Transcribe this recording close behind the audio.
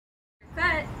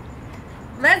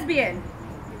lesbian.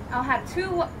 I'll have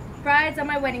 2 brides on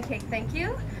my wedding cake, thank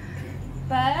you.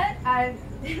 But I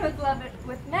with love it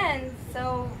with men,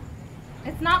 so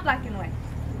it's not black and white.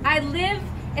 I live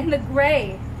in the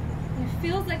gray. It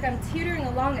feels like I'm teetering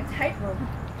along a tightrope.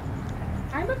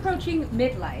 I'm approaching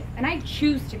midlife, and I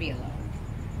choose to be alone.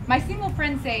 My single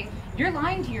friends say, you're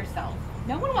lying to yourself.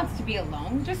 No one wants to be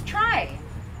alone, just try.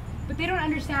 But they don't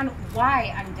understand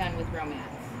why I'm done with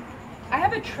romance. I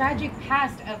have a tragic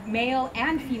past of male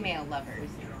and female lovers.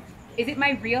 Is it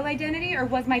my real identity, or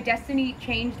was my destiny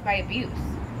changed by abuse?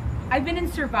 I've been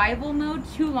in survival mode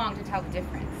too long to tell the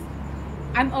difference.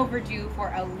 I'm overdue for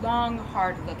a long,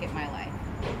 hard look at my life.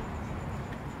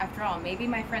 After all, maybe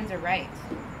my friends are right.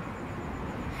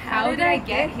 How did I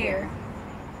get here?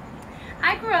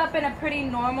 I grew up in a pretty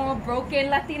normal, broken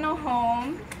Latino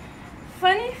home.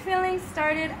 Funny feelings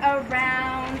started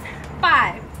around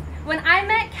 5 when I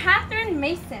met Catherine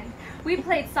Mason. We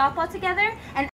played softball together, and